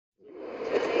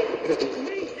Get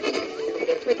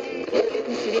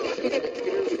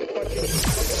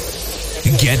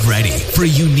ready for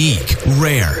unique,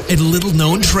 rare, and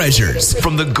little-known treasures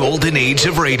from the golden age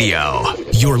of radio.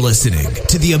 You're listening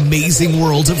to The Amazing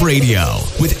World of Radio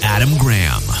with Adam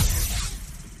Graham.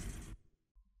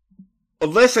 Well,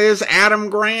 this is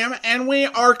Adam Graham, and we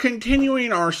are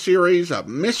continuing our series of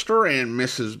Mr. and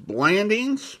Mrs.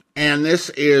 Blandings. And this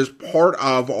is part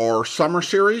of our summer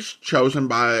series chosen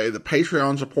by the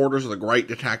Patreon supporters of the Great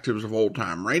Detectives of Old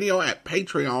Time Radio at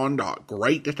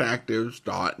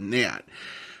patreon.greatdetectives.net.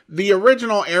 The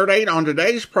original air date on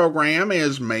today's program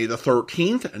is May the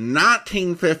 13th,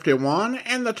 1951,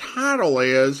 and the title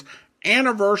is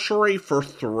Anniversary for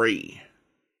Three.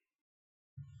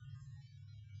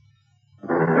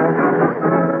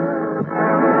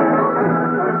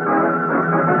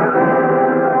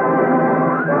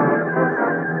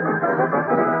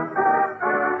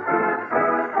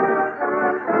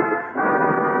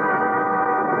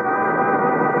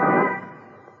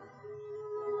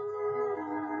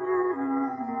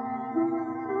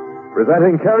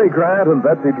 Presenting Cary Grant and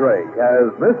Betsy Drake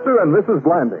as Mr. and Mrs.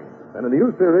 Blandings, in a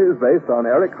new series based on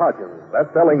Eric Hodgins'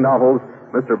 best-selling novels,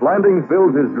 Mr. Blandings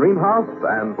Builds His Dream House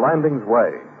and Blandings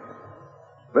Way.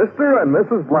 Mr. and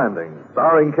Mrs. Blandings,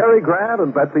 starring Cary Grant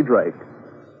and Betsy Drake.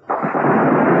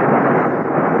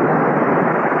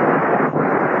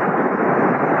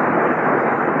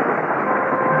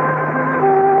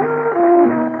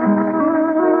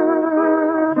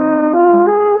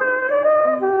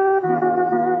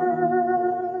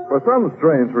 For some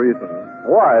strange reason,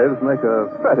 wives make a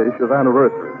fetish of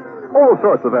anniversaries. All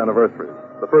sorts of anniversaries.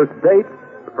 The first date,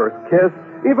 the first kiss,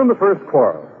 even the first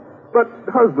quarrel. But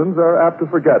husbands are apt to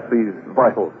forget these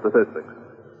vital statistics.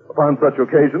 Upon such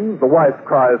occasions, the wife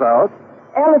cries out,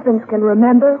 "Elephants can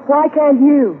remember. Why can't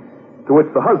you?" To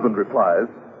which the husband replies,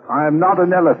 "I am not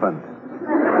an elephant."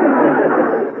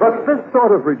 But this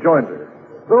sort of rejoinder,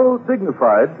 though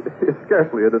dignified, is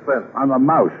scarcely a defense. I'm a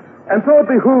mouse. And so it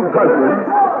behooves husbands,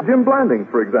 Jim Blandings,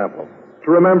 for example,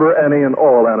 to remember any and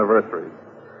all anniversaries.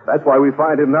 That's why we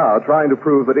find him now trying to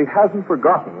prove that he hasn't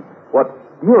forgotten what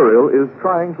Muriel is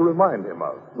trying to remind him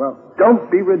of. Well, don't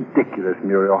be ridiculous,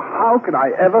 Muriel. How could I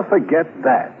ever forget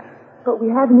that? But we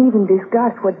haven't even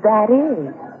discussed what that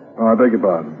is. Oh, I beg your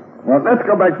pardon. Well, let's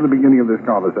go back to the beginning of this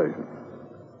conversation.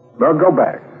 Well, go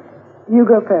back. You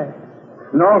go first.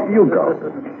 No, you go.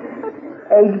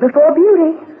 Age before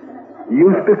beauty.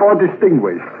 Youth before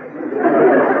distinguished.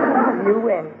 You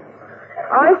win.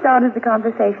 I started the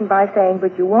conversation by saying,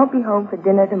 "But you won't be home for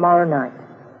dinner tomorrow night."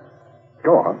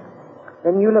 Go on.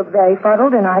 Then you looked very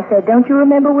fuddled, and I said, "Don't you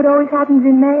remember what always happens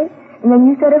in May?" And then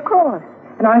you said, "Of course."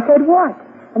 And I said, "What?"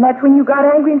 And that's when you got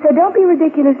angry and said, "Don't be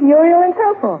ridiculous, Muriel," and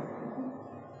so forth.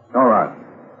 All right.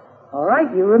 All right,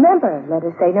 you remember. Let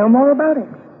us say no more about it.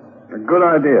 A good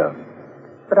idea.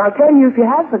 But I'll tell you if you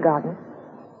have forgotten.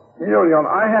 Muriel,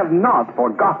 I have not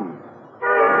forgotten.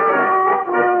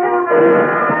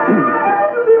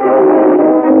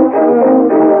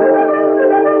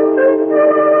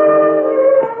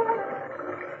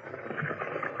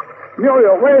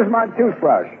 Muriel, where's my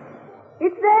toothbrush?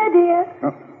 It's there, dear.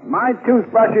 My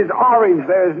toothbrush is orange.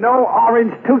 There's no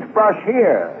orange toothbrush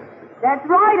here. That's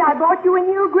right. I bought you a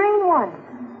new green one.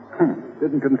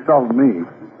 Didn't consult me.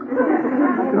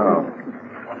 No.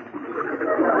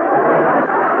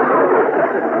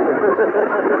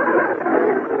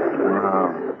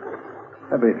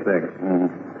 Let me think.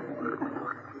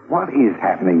 What is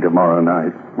happening tomorrow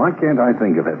night? Why can't I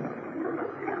think of it?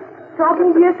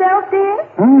 Talking to yourself, dear?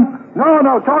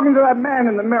 No, talking to that man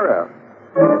in the mirror.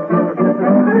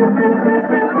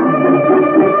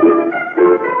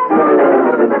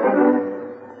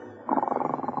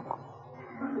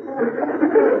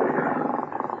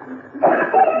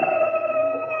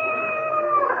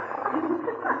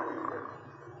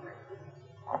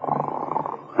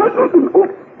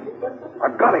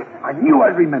 I've got it. I knew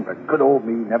I'd remember. Good old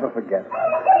me, never forget.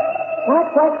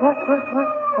 What?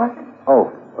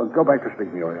 Oh, go back to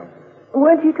sleep, Muriel.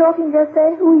 Weren't you talking just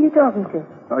then? Who were you talking to?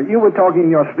 You were talking in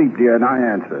your sleep, dear, and I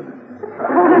answered.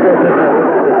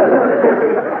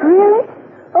 Really?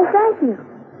 Oh, thank you.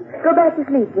 Go back to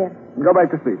sleep, Jim. Go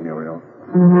back to sleep, Muriel.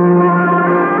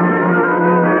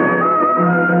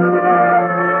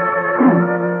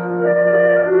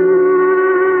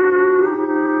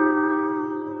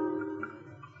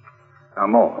 Now,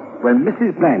 more. When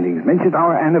Mrs. Blandings mentioned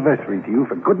our anniversary to you,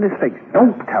 for goodness sakes,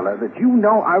 don't tell her that you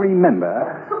know I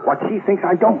remember what she thinks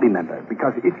I don't remember.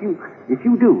 Because if you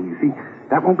do, you see,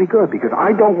 that won't be good, because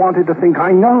I don't want her to think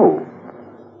I know.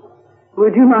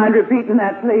 Would you mind repeating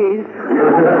that, please?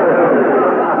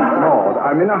 Maud,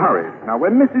 I'm in a hurry. Now,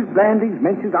 when Mrs. Blandings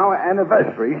mentions our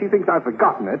anniversary, she thinks I've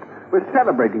forgotten it. We're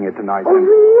celebrating it tonight. Oh,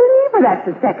 really? Well, that's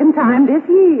the second time this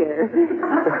year.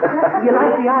 You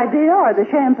like the idea or the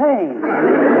champagne?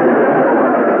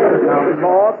 Now,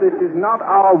 Maud, this is not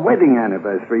our wedding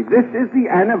anniversary. This is the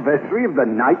anniversary of the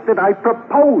night that I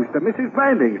proposed to Mrs.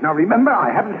 Blandings. Now, remember,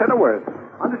 I haven't said a word.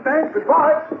 Understand?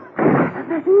 Goodbye.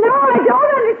 No, I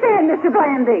don't understand, Mr.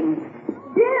 Blandings.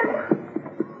 Jim.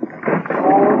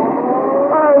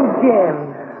 Oh, Jim.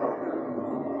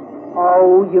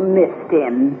 Oh, you missed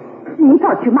him. He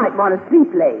thought you might want to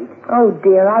sleep late. Oh,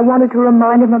 dear, I wanted to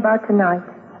remind him about tonight.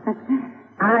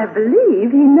 I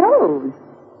believe he knows.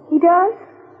 He does?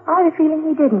 I had a feeling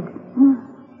he didn't.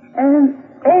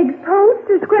 Eggs toast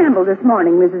or scrambled this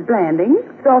morning, Mrs. Blandings?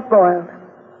 Soft-boiled.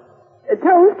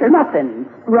 Toast or muffins?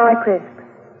 Rye crisp.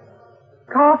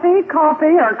 Coffee,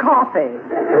 or coffee?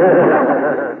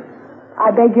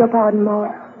 I beg your pardon, Maud.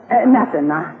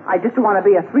 Nothing. I just want to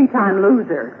be a 3-time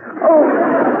loser. Oh,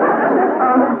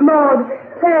 Maud,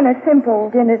 plan a simple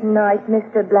dinner tonight.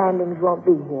 Mr. Blandings won't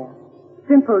be here.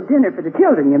 Simple dinner for the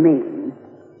children, you mean?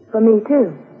 For me,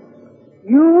 too.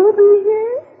 You'll be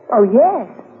here? Oh, yes.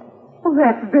 Well,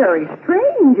 that's very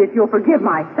strange, if you'll forgive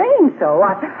my saying so.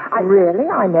 Really?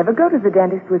 I never go to the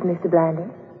dentist with Mr.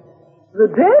 Blandings. The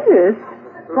dentist?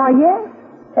 Why, yes.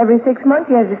 Every 6 months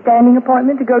he has a standing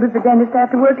appointment to go to the dentist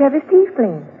after work to have his teeth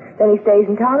cleaned. Then he stays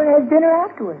in town and has dinner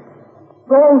afterwards.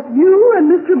 Both you and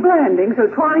Mr. Blandings are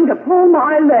trying to pull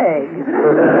my leg.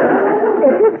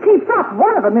 If this keeps up,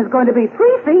 one of them is going to be 3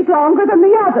 feet longer than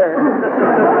the other.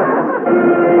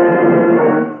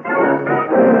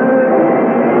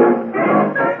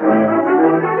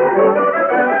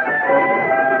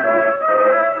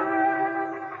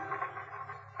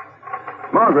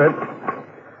 Margaret,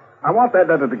 I want that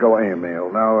letter to go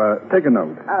airmail. Now, take a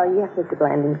note. Yes, Mr.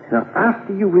 Blandings. Now,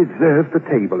 after you reserve the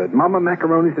table at Mama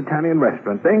Macaroni's Italian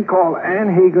restaurant, then call Ann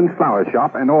Hagen's flower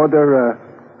shop and order,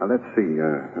 let's see,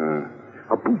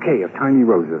 a bouquet of tiny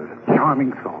roses.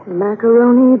 Charming thought.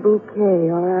 Macaroni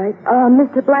bouquet, all right.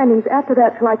 Mr. Blandings, after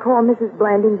that, shall I call Mrs.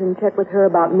 Blandings and check with her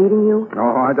about meeting you?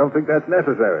 Oh, I don't think that's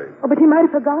necessary. Oh, but he might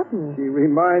have forgotten. She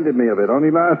reminded me of it only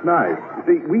last night. You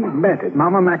see, we've met at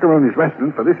Mama Macaroni's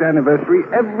restaurant for this anniversary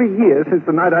every year since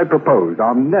the night I proposed.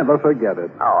 I'll never forget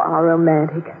it. Oh, how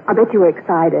romantic. I bet you were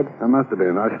excited. I must have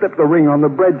been. I slipped the ring on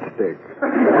the breadstick.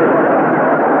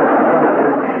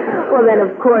 Well, then,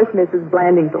 of course, Mrs.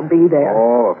 Blandings will be there.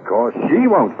 Oh, of course. She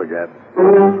won't forget.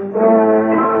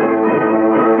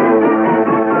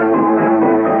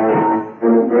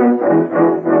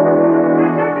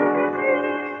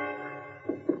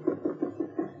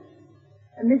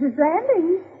 Mrs.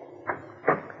 Blandings?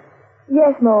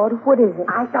 Yes, Maud. What is it?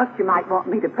 I thought you might want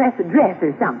me to press a dress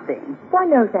or something. Why,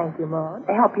 no, thank you, Maud.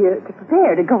 To help you to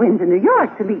prepare to go into New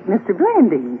York to meet Mr.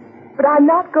 Blandings. But I'm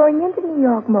not going into New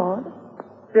York, Maud.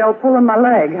 Still pulling my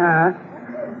leg, huh?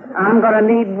 I'm going to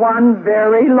need one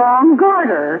very long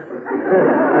garter.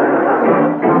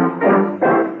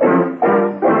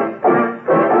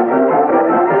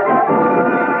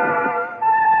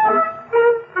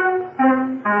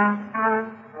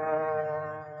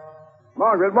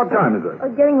 Margaret, what time is it?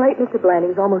 Getting late, Mr.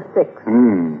 Blandings. Almost 6.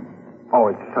 Oh,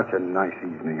 it's such a nice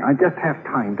evening. I just have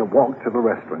time to walk to the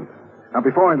restaurant. Now,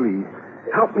 before I leave,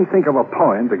 help me think of a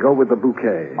poem to go with the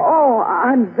bouquet. Oh,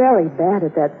 I'm very bad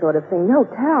at that sort of thing. No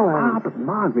talent. But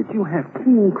Margaret, you have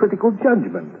keen critical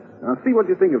judgment. Now, see what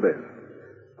you think of this.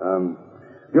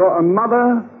 You're a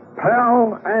mother,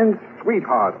 pal, and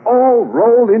sweetheart, all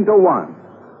rolled into one.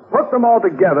 Put them all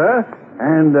together,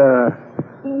 and,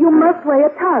 You must weigh a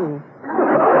ton.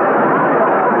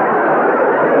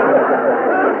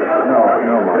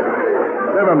 No,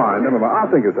 Margaret. Never mind.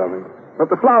 I'll think of something. But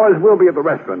the flowers will be at the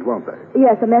restaurant, won't they?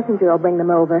 Yes, a messenger will bring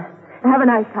them over. Have a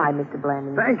nice time, Mr.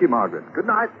 Blandings. Thank you, Margaret. Good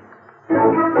night.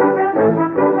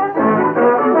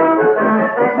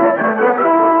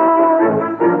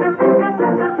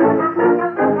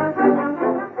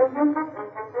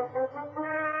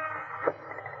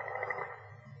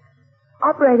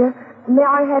 Operator, may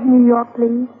I have New York,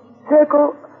 please?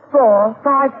 Circle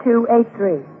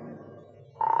 45283.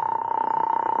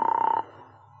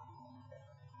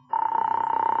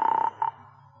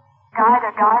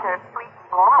 Guider, speaking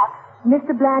what?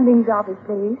 Mr. Blandings' office,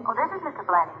 please. Oh, this is Mr.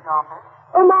 Blandings' office.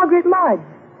 Oh, Margaret Mudge.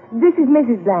 This is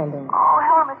Mrs. Blandings. Oh,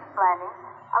 hello, Mrs. Blandings.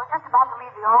 I was just about to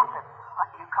leave the office.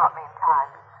 You caught me in time.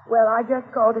 Well, I just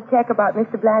called to check about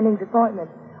Mr. Blandings' appointment.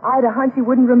 I had a hunch he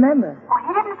wouldn't remember. Oh,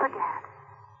 he didn't forget.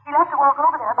 He left to walk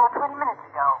over there about 20 minutes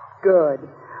ago. Good.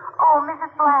 Oh,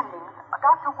 Mrs. Blandings,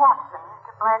 Dr. Watson,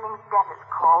 Mr. Blandings' dentist,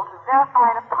 called to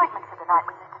verify an appointment for the night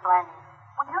with Mr. Blandings.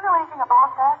 Would Do you know anything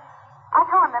about that? I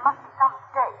told him there must be some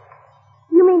mistake.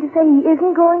 You mean to say he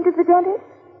isn't going to the dentist?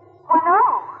 Why, no.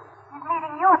 He's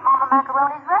meeting you at Mama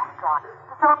Macaroni's restaurant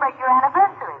to celebrate your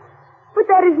anniversary. But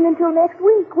that isn't until next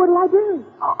week. What'll I do?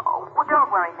 Oh, well,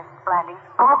 don't worry, Mrs. Blandings.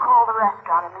 I'll call the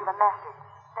restaurant and leave a message.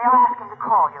 They'll ask him to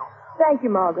call you. Thank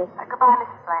you, Margaret. Goodbye,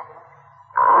 Mrs. Blandings.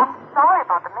 I'm sorry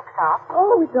about the mix-up.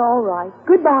 Oh, it's all right.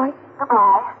 Goodbye.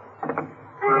 Goodbye.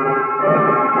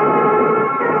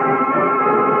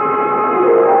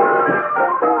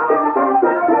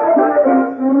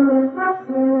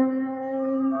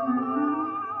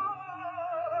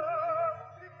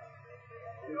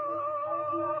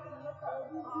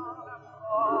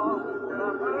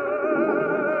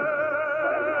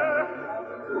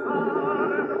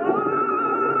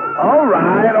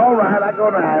 All right, I go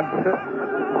to answer.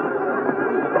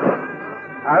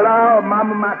 Hello,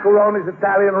 Mama Macaroni's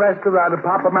Italian restaurant, and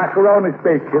Papa Macaroni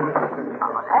speaking.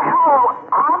 Hello,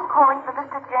 I'm calling for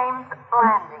Mr. James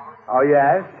Blandings. Oh,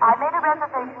 yes? I made a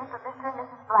reservation for Mr. and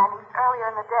Mrs. Blandings earlier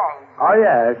in the day. Oh,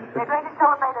 yes. They're going to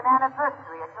celebrate an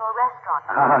anniversary at your restaurant.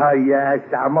 Ah, yes,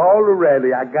 I'm all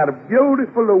ready. I got a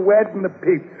beautiful wedding and a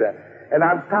pizza. And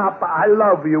on top, I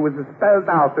love you is spelled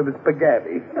out in the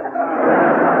spaghetti.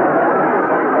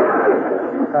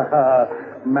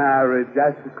 Marriage,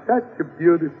 that's such a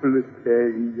beautiful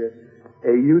thing.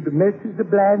 Are you the Mrs.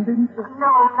 Blandings? No,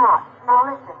 I'm not.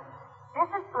 Now listen.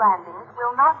 Mrs. Blandings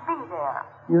will not be there.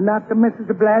 You're not the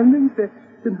Mrs. Blandings?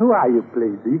 Then who are you,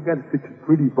 please? You got such a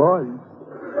pretty voice.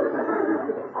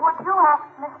 Would you ask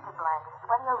Mr. Blandings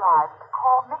when he arrives to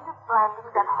call Mrs.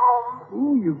 Blandings at home?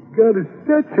 Oh, you got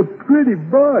such a pretty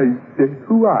voice.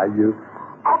 Who are you?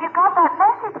 Have you got that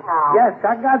message now? Yes,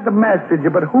 I got the message,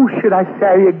 but who should I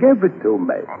say you give it to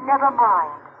me? Never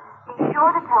mind. Be sure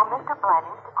to tell Mr.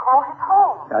 Blandings to call his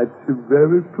home. That's a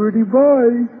very pretty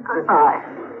voice. Goodbye.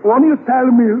 Won't you tell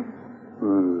me?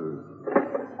 Who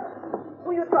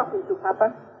are you talking to,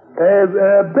 Papa?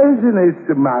 Business,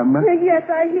 Mama. Yes,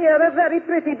 I hear. A very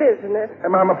pretty business. Hey,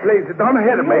 Mama, please, don't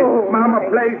hit me. No. Mama,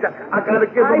 please, I gotta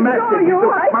give a I message. saw you.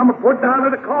 Mama, put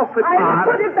down the coffee I pot.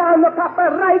 put it down, Papa,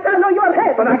 right under your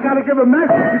head. But I gotta give a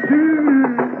message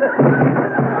to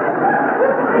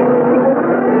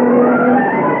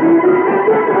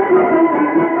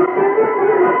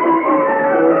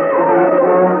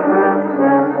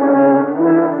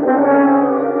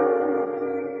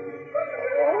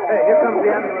Hey, here comes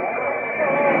the ambulance.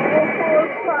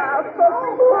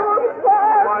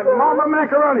 Mama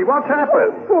Macaroni, what's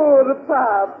happened? Poor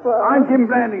Papa. I'm Jim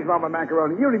Blandings, Mama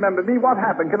Macaroni. You remember me. What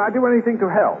happened? Can I do anything to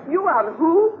help? You are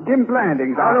who? Jim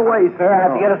Blandings. Out of the way, sir. I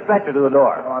have to get a stretcher to the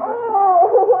door.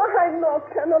 Oh, I know,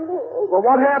 Cannaloo. Well,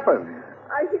 what happened?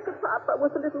 I hit the Papa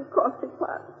with a little coffee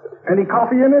pot. Any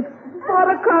coffee in it? For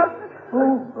a cup.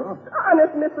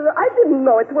 Honest, mister, I didn't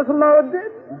know it was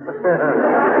loaded.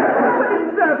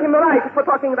 Serve him right for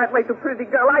talking that way to pretty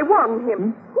girl. I warned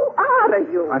him. Who are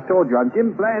you? I told you, I'm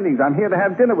Jim Blandings. I'm here to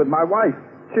have dinner with my wife.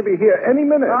 She'll be here any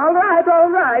minute. All right.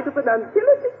 But until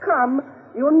it come,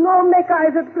 you no make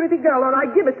eyes at pretty girl or I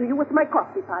give it to you with my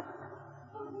coffee pot.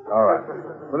 All right.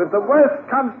 But if the worst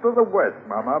comes to the worst,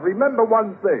 Mama, remember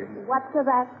one thing. What's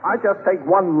that? I just take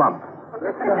one lump.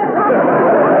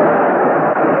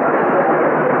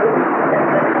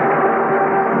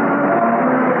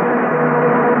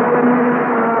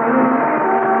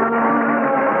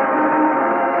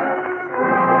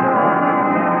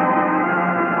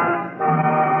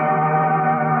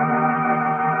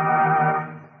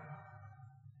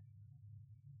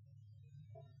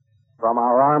 From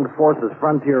our Armed Forces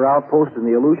Frontier Outpost in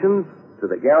the Aleutians to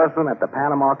the garrison at the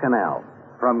Panama Canal.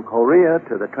 From Korea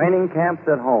to the training camps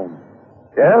at home.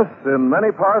 Yes, in many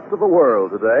parts of the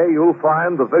world today, you'll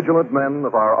find the vigilant men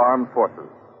of our armed forces.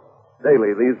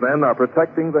 Daily, these men are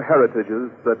protecting the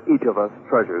heritages that each of us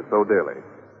treasures so dearly.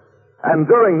 And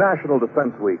during National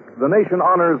Defense Week, the nation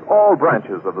honors all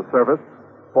branches of the service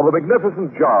for the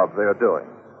magnificent job they are doing.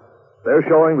 They're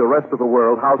showing the rest of the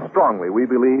world how strongly we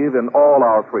believe in all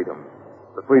our freedoms.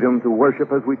 The freedom to worship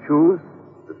as we choose,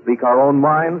 to speak our own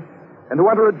minds, and to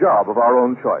enter a job of our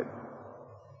own choice.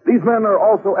 These men are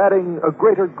also adding a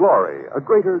greater glory, a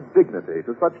greater dignity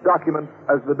to such documents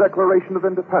as the Declaration of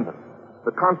Independence,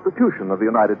 the Constitution of the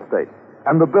United States,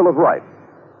 and the Bill of Rights.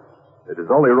 It is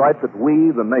only right that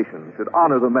we, the nation, should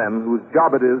honor the men whose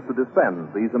job it is to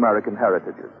defend these American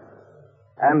heritages.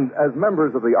 And as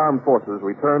members of the armed forces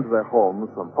return to their homes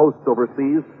from posts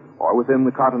overseas or within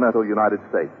the continental United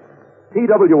States,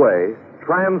 TWA,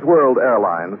 Trans World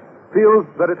Airlines, feels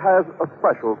that it has a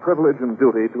special privilege and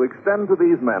duty to extend to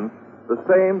these men the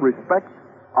same respect,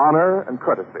 honor, and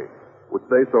courtesy which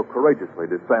they so courageously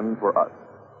defend for us.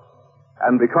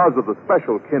 And because of the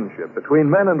special kinship between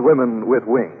men and women with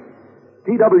wings,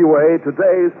 TWA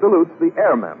today salutes the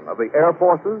airmen of the Air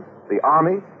Forces, the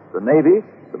Army, the Navy,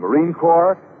 the Marine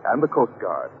Corps, and the Coast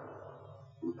Guard,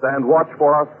 who stand watch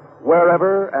for us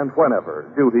wherever and whenever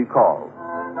duty calls.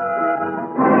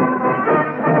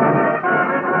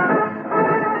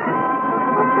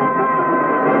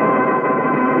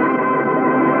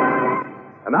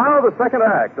 And now the second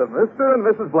act of Mr. and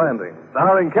Mrs. Blandings,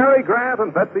 starring Cary Grant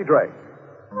and Betsy Drake.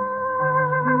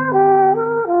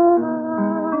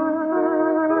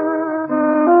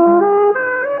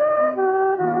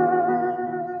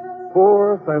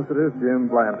 Poor, sensitive Jim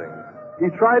Blandings.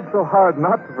 He tried so hard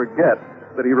not to forget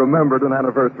that he remembered an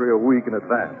anniversary a week in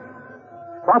advance.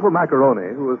 Papa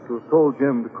Macaroni, who was to have told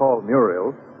Jim to call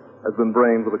Muriel, has been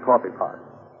brained with a coffee pot.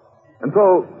 And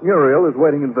so Muriel is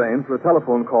waiting in vain for a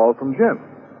telephone call from Jim.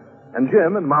 And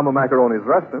Jim, in Mama Macaroni's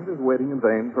restaurant, is waiting in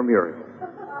vain for Muriel.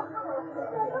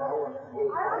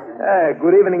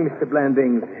 Good evening, Mr.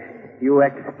 Blandings. You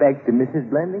expect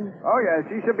Mrs. Blandings? Oh, yes,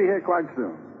 she should be here quite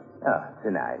soon. Oh, so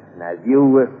nice. You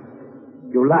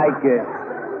like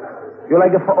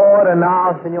it for order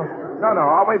now, senor? No,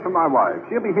 I'll wait for my wife.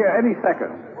 She'll be here any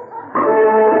second.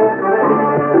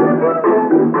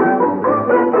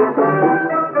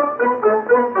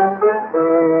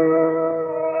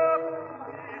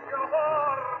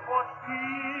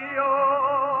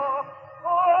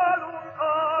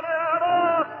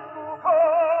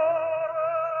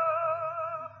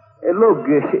 Look,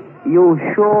 you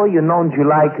sure you know you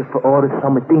like for order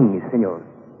some things, senor?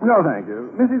 No, thank you.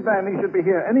 Mrs. Blandings should be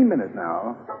here any minute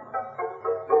now.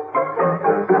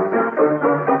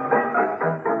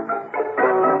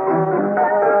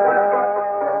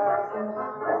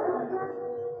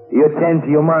 You change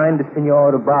your mind,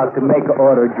 senor, about to make an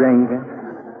order drink?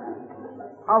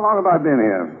 How long have I been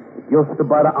here? Just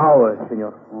about an hour,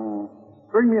 senor.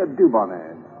 Bring me a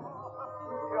Dubonnet.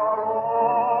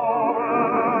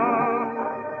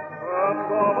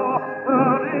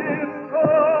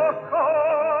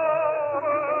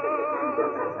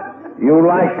 You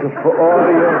like for order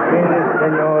your dinner,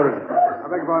 senor? I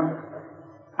beg your pardon?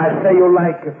 I say you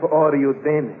like for order your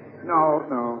dinner. No.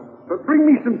 But bring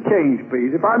me some change, please.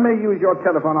 If I may use your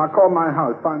telephone, I'll call my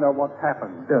house, find out what's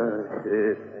happened. Well,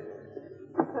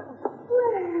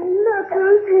 look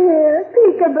who's here.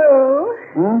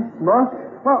 Peekaboo. What?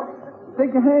 Well,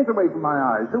 take your hands away from my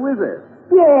eyes. Who is it?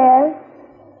 Yes.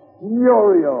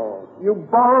 Muriel. You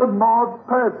borrowed Maud's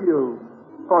perfume.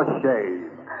 For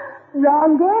shame.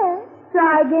 Wrong guess.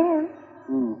 Try again.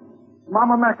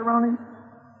 Mama Macaroni?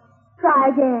 Try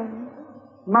again.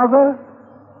 Mother?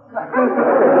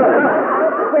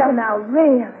 Well, now,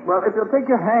 really. Well, if you'll take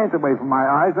your hands away from my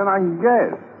eyes, then I can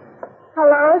guess.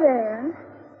 Hello there.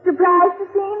 Surprised to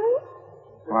see me?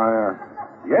 Why,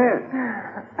 yes.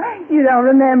 You don't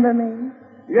remember me.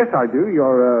 Yes, I do.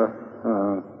 You're,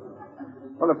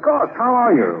 well, of course. How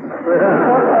are you?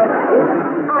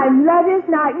 I'm Lettuce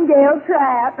Nightingale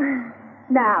Trap.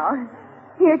 Now,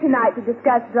 here tonight to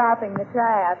discuss dropping the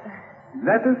trap.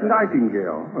 Lettuce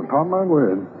Nightingale. Upon my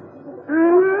word.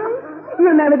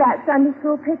 Remember that Sunday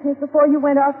school picnic before you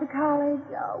went off to college?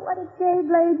 Oh, what a gay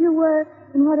blade you were,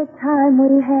 and what a time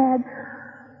we had.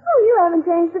 Oh, you haven't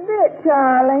changed a bit,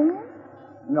 Charlie.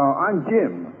 No, I'm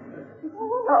Jim.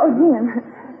 Oh, Jim.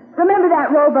 Remember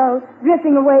that rowboat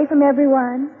drifting away from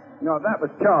everyone? No, that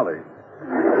was Charlie.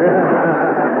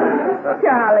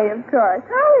 Charlie, of course.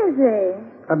 How is he?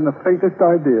 Haven't the faintest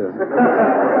idea.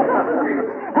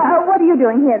 What are you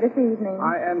doing here this evening?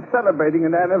 I am celebrating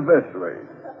an anniversary.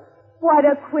 What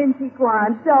a Quincy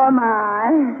Quan, so am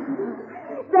I.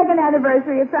 Second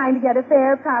anniversary of trying to get a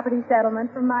fair property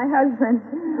settlement from my husband.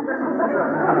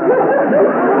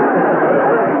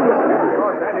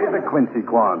 Oh, that is a Quincy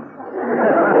Quan.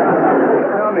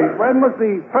 Tell me, when was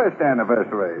the first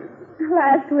anniversary?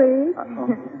 Last week.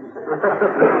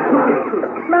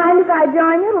 Mind if I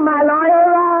join you till my lawyer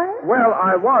arrives? Well,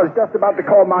 I was just about to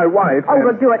call my wife. Oh,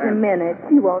 we'll do it in a minute.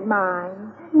 She won't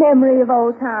mind. Memory of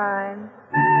old times.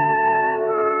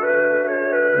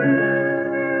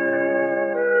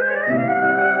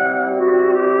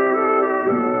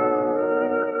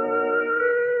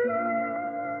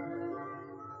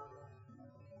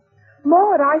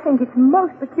 Maud, I think it's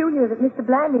most peculiar that Mr.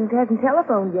 Blandings hasn't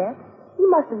telephoned yet. He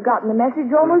must have gotten the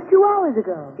message almost 2 hours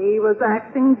ago. He was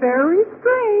acting very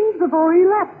strange before he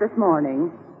left this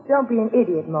morning. Don't be an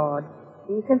idiot, Maud.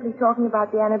 He's simply talking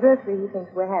about the anniversary he thinks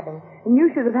we're having. And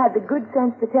you should have had the good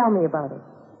sense to tell me about it.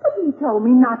 But he told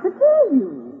me not to tell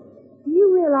you. Do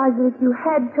you realize that if you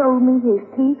had told me, his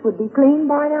teeth would be clean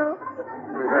by now?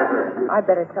 I'd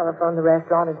better telephone the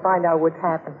restaurant and find out what's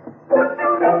happened.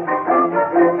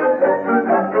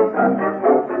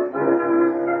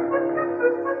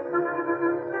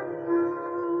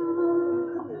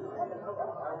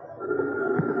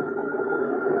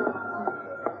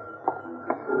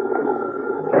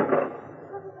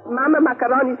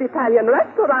 Macaroni's Italian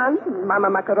restaurant. Mama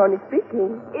Macaroni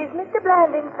speaking. Is Mr.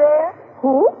 Blandings there?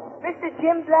 Who? Mr.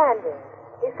 Jim Blandings.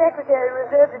 His secretary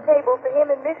reserved a table for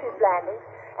him and Mrs. Blandings,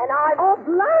 and I... Oh,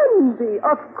 Blandy,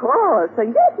 of course.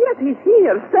 Yes, he's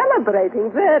here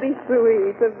celebrating. Very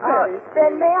sweet. Very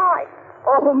then may I?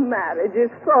 Oh, marriage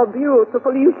is so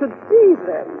beautiful. You should see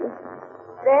them.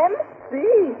 Them?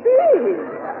 See.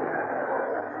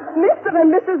 Mr. and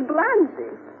Mrs.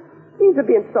 Blandy. He's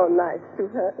been so nice to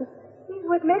her. He's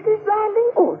with Mrs.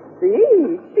 Blandings? Oh,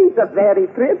 see. She's a very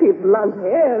pretty blonde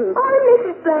hair. I'm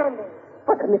Mrs. Blandings.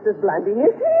 But Mrs. Blanding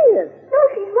is here. No,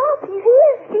 she's not. She's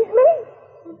here. She's me.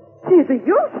 She's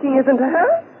you. She isn't her.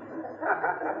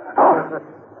 Oh,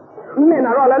 men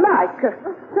are all alike.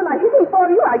 Shall I hit him for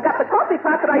you? I got the coffee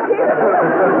pot right here.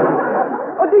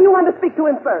 Or do you want to speak to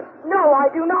him first? No, I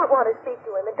do not want to speak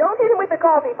to him. And don't hit him with the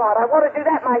coffee pot. I want to do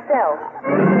that myself.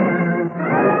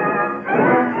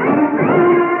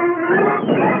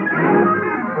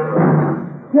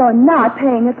 You're not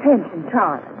paying attention,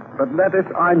 Charlie. But Lettuce,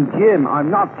 I'm Jim.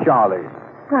 I'm not Charlie.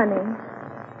 Honey,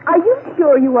 are you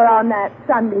sure you were on that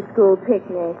Sunday school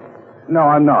picnic? No,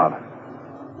 I'm not.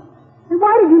 And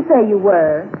why did you say you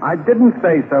were? I didn't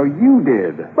say so. You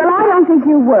did. Well, I don't think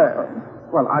you were.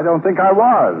 Well, I don't think I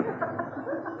was.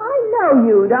 I know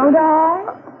you, don't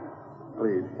I?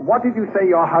 Please. What did you say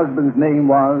your husband's name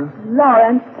was?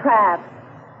 Lawrence Trapp.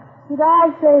 Did I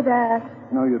say that?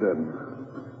 No, you didn't.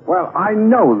 Well, I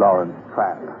know Lawrence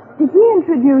Trapp. Did he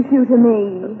introduce you to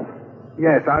me?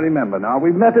 Yes, I remember now.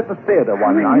 We met at the theater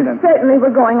one night You certainly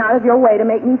were going out of your way to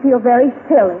make me feel very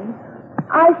silly.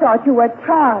 I thought you were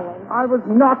Charlie. I was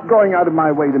not going out of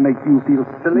my way to make you feel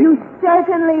silly. You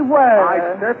certainly were.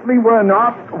 I certainly was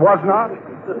not.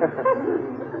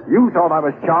 You thought I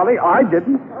was Charlie. I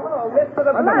didn't. Oh, Mr.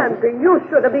 Blandy, you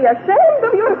should be ashamed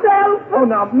of yourself. Oh,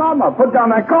 now, Mama, put down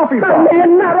that coffee The pot.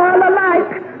 men are all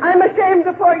alike. I'm ashamed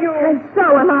for you. And so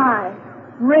am I.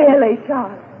 Really,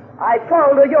 Charlie. I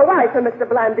told her your wife, Mr.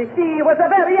 Blandy. She was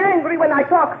very angry when I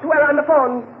talked to her on the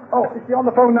phone. Oh, is she on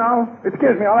the phone now?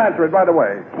 Excuse me, I'll answer it right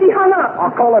away. She hung up.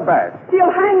 I'll call her back. She'll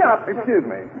hang up. Excuse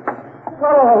me.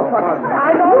 Oh,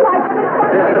 I don't like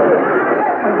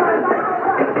this.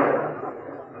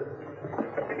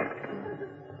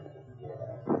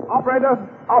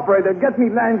 Operator, get me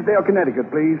Lansdale, Connecticut,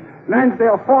 please.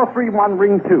 Lansdale 431,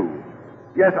 ring 2.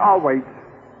 Yes, I'll wait.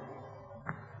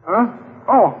 Huh?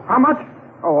 Oh, how much?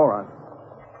 Oh, all right.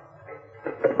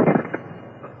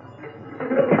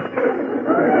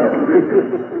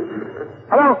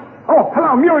 Hello? Oh,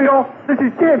 hello, Muriel. This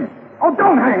is Jim. Oh,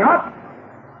 don't hang up.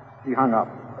 He hung up.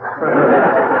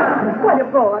 What a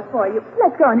bore for you.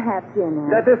 Let's go and have dinner.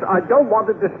 Lettuce, I don't want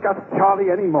to discuss Charlie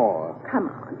anymore.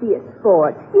 Come on, be a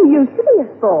sport. You used to be a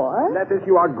sport. Lettuce,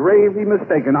 you are gravely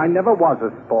mistaken. I never was a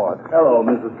sport. Hello,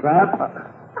 Mrs. Trapp.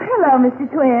 Hello, Mr.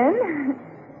 Twin.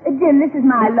 Jim, this is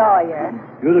my lawyer.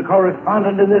 You're the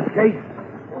correspondent in this case?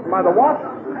 Am I the what?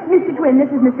 Mr. Twin, this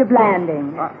is Mr.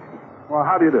 Blanding. Well,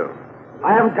 how do you do?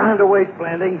 I haven't time to waste,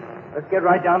 Blanding. Let's get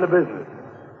right down to business.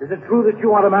 Is it true that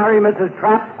you want to marry Mrs.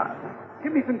 Trapp?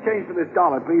 Give me some change for this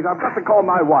dollar, please. I've got to call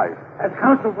my wife. As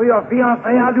counsel for your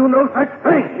fiancée, I'll do no such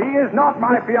thing. She is not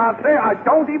my fiancée. I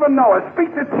don't even know her.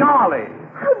 Speak to Charlie.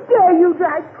 How dare you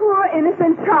drag poor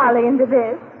innocent Charlie into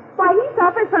this? Why, he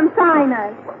suffers from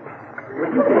sinus.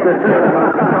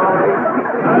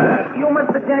 You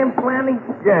Mr. James Blanding?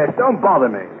 Yes, don't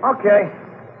bother me. Okay.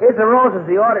 Here's the roses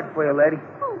he ordered for you, lady.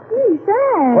 Oh, gee,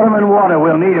 thanks. Put them in water.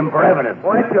 We'll need them for evidence.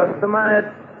 Wait just a minute.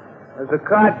 There's a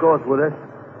card goes with it.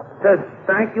 It says,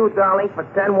 thank you, darling, for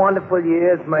 10 wonderful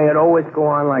years. May it always go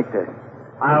on like this.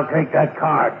 I'll take that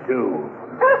card, too.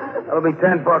 That'll be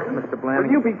 $10, Mr.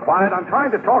 Blanding. Will you be quiet? I'm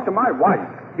trying to talk to my wife.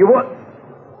 You what?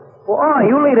 Well,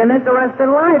 you lead an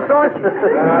interesting life, don't you?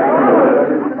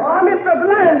 Oh, Mr.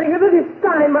 Blanding, this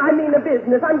time I mean a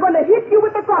business. I'm going to hit you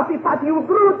with the coffee pot, you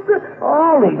brute.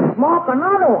 Holy smoke,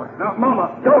 another one. Now,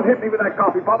 Mama, don't hit me with that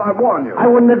coffee pot. I warn you. I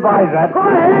wouldn't advise that. Go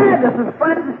ahead. The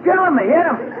suspense is killing me. Hit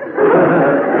him.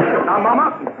 Now,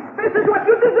 Mama. This is what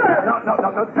you deserve. No.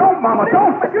 Don't, Mama.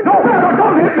 Don't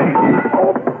hit me.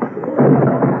 Oh.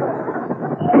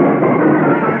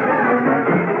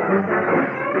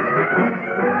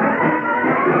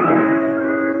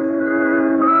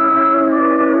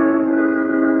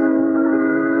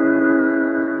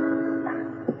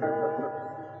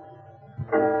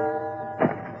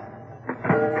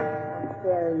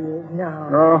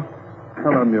 Oh,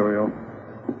 hello, Muriel.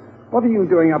 What are you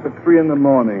doing up at 3 in the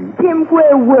morning? Jim,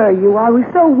 where were you? I was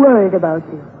so worried about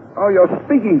you. Oh, you're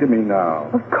speaking to me now.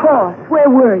 Of course. Where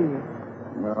were you?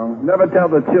 Well, never tell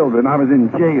the children I was in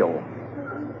jail.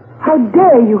 How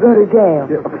dare you go to jail?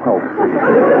 Oh.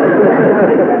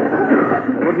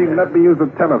 Wouldn't even let me use the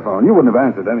telephone. You wouldn't have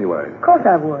answered anyway. Of course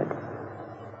I would.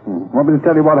 Want me to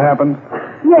tell you what happened?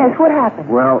 Yes, what happened?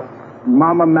 Well,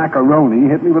 Mama Macaroni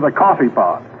hit me with a coffee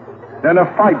pot. Then a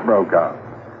fight broke out.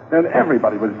 Then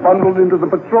everybody was bundled into the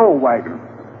patrol wagon.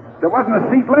 There wasn't a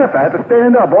seat left. I had to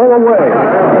stand up all the way.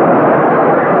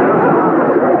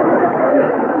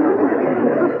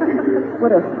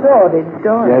 What a sordid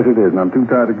story. Yes, it is, and I'm too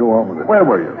tired to go on with it. Where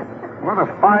were you? What a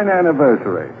fine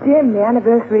anniversary. Jim, the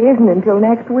anniversary isn't until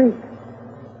next week.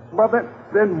 Well,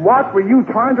 then what were you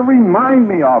trying to remind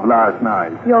me of last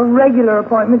night? Your regular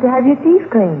appointment to have your teeth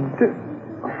cleaned.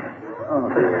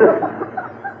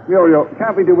 Muriel,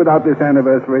 can't we do without this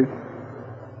anniversary?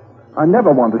 I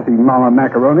never want to see Mama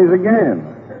Macaroni's again.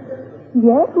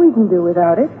 Yes, we can do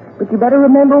without it. But you better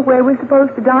remember where we're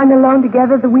supposed to dine alone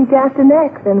together the week after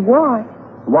next, and why.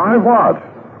 Why what?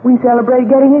 We celebrate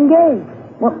getting engaged.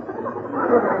 What?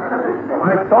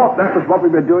 I thought that was what we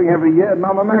were doing every year at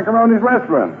Mama Macaroni's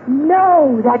restaurant.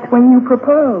 No, that's when you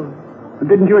proposed.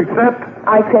 Didn't you accept?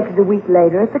 I accepted a week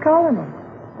later at the Colony.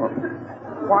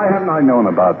 Why haven't I known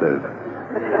about this?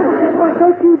 Well, I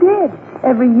thought you did.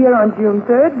 Every year on June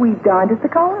 3rd, we dined at the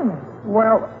Colony.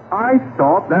 Well, I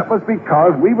thought that was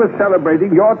because we were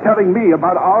celebrating your telling me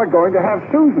about our going to have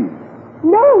Susan.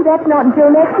 No, that's not until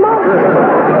next month.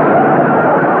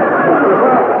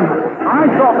 I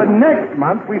thought that next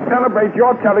month we celebrate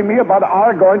your telling me about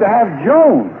our going to have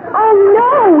Joan. Oh,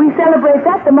 no, we celebrate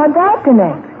that the month after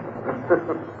next.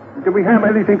 Do we have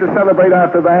anything to celebrate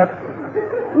after that?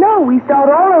 No, we start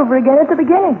all over again at the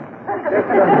beginning.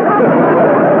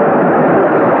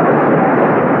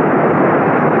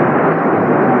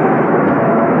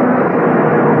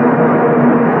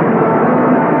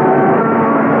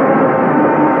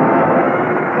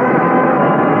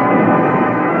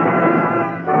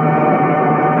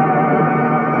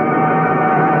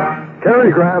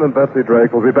 Cary Grant and Betsy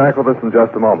Drake will be back with us in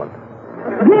just a moment.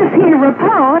 This here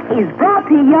report is brought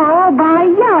to y'all by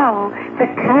y'all, the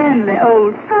kindly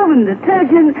old Southern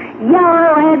detergent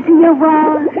y'all add to your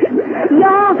wash.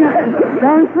 Y'all just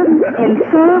surfing and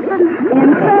surfing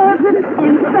and surfing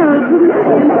and surfing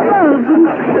and surfing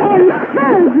and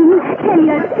surfing till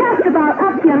you're just about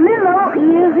up your little old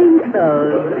ears in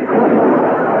suds.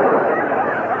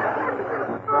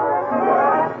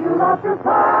 You love to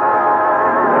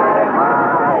fly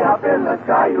high up in the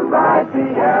sky. You ride the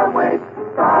airwaves.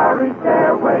 Starry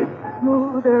stairways,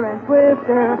 Smoother and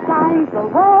swifter flies the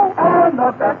roll, and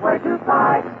the best way to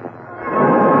fly.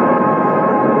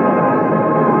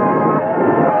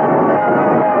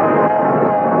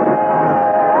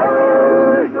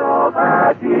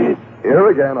 Here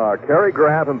again are Cary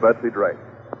Grant and Betsy Drake.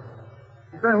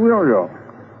 Say, Muriel,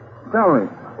 tell me,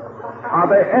 are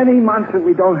there any months that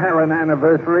we don't have an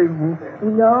anniversary?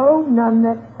 No, none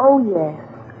that... Oh, yes,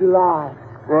 July.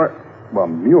 What? Well,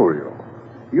 Muriel,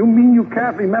 you mean you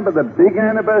can't remember the big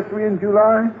anniversary in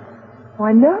July?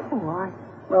 Why, no,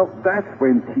 Well, that's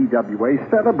when TWA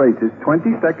celebrates its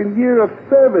 22nd year of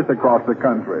service across the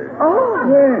country. Oh.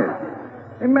 Yes.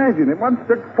 Imagine, it once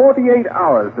took 48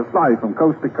 hours to fly from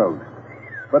coast to coast.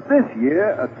 But this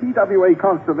year, a TWA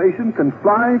constellation can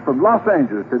fly from Los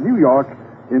Angeles to New York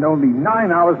in only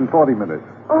 9 hours and 40 minutes.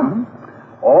 Oh.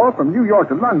 Or from New York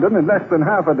to London in less than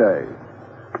half a day.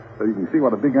 So you can see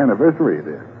what a big anniversary it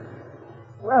is.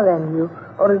 Well, then, you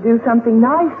ought to do something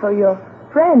nice for your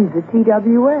friends at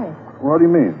TWA. What do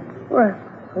you mean? Well,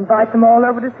 invite them all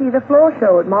over to see the floor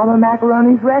show at Mama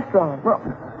Macaroni's restaurant. Well,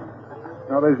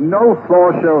 now there's no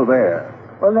floor show there.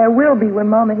 Well, there will be when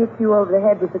Mama hits you over the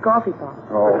head with the coffee pot.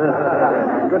 Oh.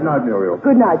 Good night, Muriel.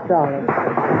 Good night, Charlie.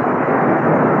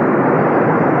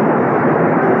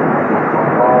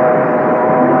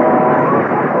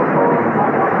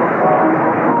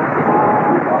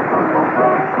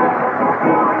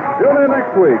 Tune in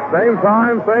next week, same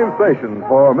time, same station,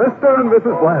 for Mr. and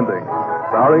Mrs. Blandings,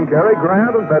 starring Cary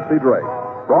Grant and Betsy Drake.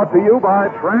 Brought to you by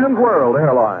Trans World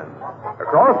Airlines.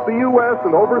 Across the U.S.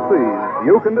 and overseas,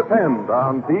 you can depend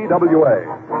on TWA.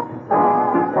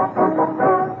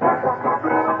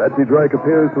 Betsy Drake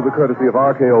appears through the courtesy of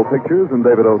RKO Pictures and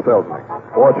David O. Selznick.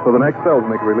 Watch for the next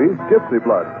Selznick release, Gypsy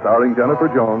Blood, starring Jennifer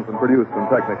Jones and produced in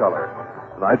Technicolor.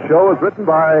 Tonight's show is written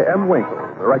by M. Winkle,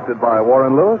 directed by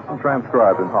Warren Lewis, and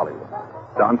transcribed in Hollywood.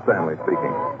 Don Stanley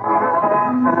speaking.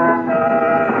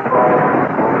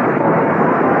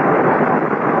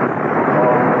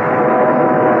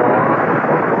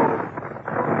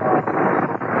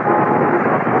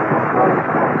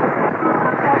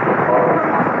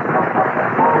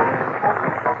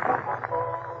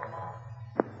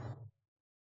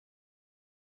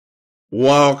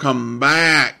 Welcome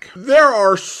back. There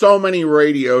are so many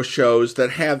radio shows that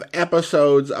have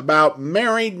episodes about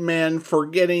married men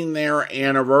forgetting their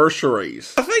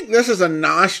anniversaries. I think this is a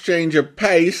nice change of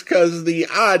pace because the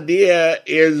idea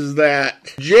is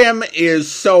that Jim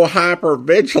is so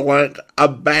hyper-vigilant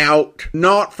about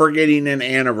not forgetting an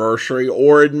anniversary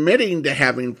or admitting to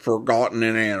having forgotten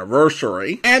an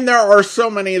anniversary. And there are so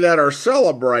many that are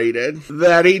celebrated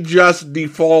that he just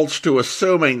defaults to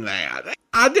assuming that.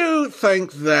 I do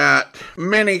think that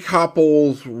many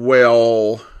couples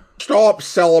will stop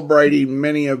celebrating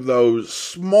many of those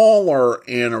smaller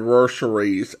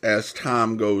anniversaries as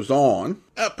time goes on,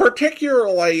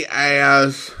 particularly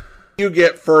as you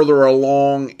get further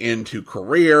along into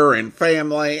career and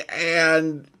family,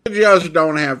 and you just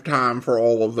don't have time for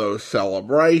all of those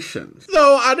celebrations.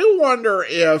 Though I do wonder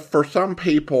if, for some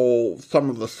people, some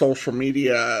of the social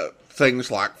media things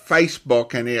like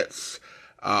Facebook and its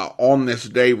on this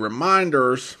day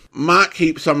reminders might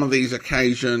keep some of these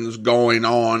occasions going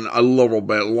on a little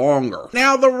bit longer.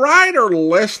 Now, the writer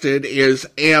listed is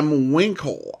M.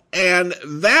 Winkle, and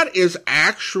that is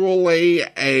actually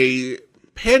a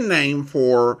pen name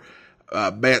for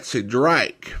Betsy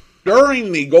Drake.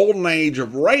 During the golden age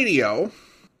of radio,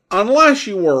 unless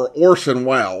you were Orson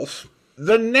Welles,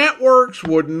 the networks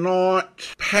would not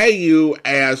pay you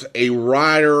as a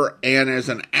writer and as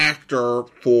an actor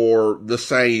for the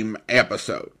same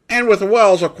episode. And with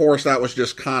Wells, of course, that was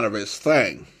just kind of his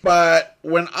thing. But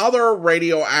when other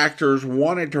radio actors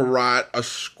wanted to write a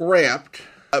script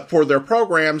for their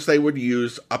programs, they would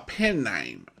use a pen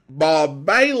name. Bob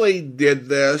Bailey did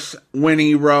this when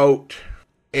he wrote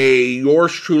a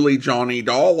Yours Truly Johnny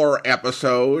Dollar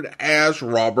episode as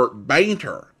Robert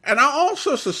Bainter. And I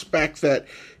also suspect that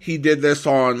he did this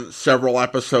on several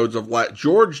episodes of Let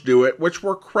George Do It, which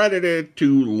were credited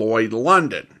to Lloyd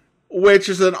London, which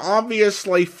is an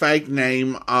obviously fake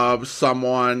name of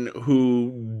someone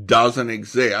who doesn't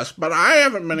exist, but I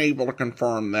haven't been able to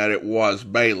confirm that it was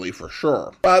Bailey for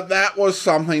sure. But that was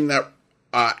something that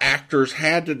actors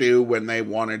had to do when they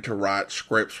wanted to write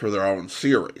scripts for their own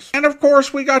series. And of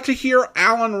course, we got to hear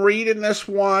Alan Reed in this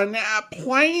one,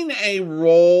 playing a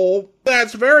role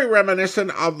that's very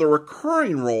reminiscent of the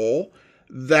recurring role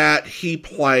that he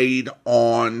played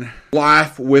on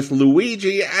Life with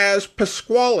Luigi as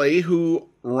Pasquale, who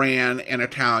ran an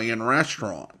Italian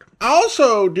restaurant. I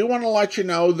also do want to let you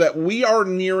know that we are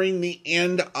nearing the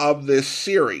end of this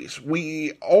series.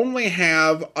 We only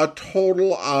have a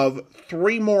total of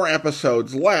 3 more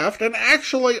episodes left, and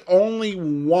actually only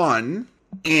one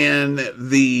in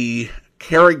the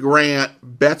Cary Grant,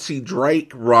 Betsy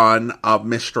Drake run of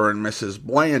Mr. and Mrs.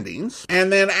 Blandings.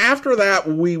 And then after that,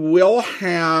 we will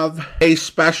have a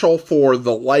special for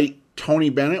the late Tony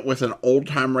Bennett with an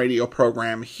old-time radio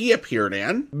program he appeared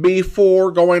in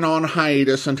before going on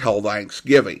hiatus until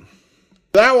Thanksgiving.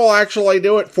 That will actually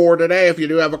do it for today. If you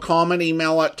do have a comment,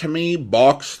 email it to me,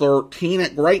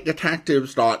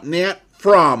 box13@greatdetectives.net.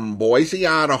 From Boise,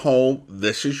 Idaho,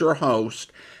 this is your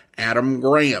host, Adam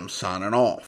Graham, signing off.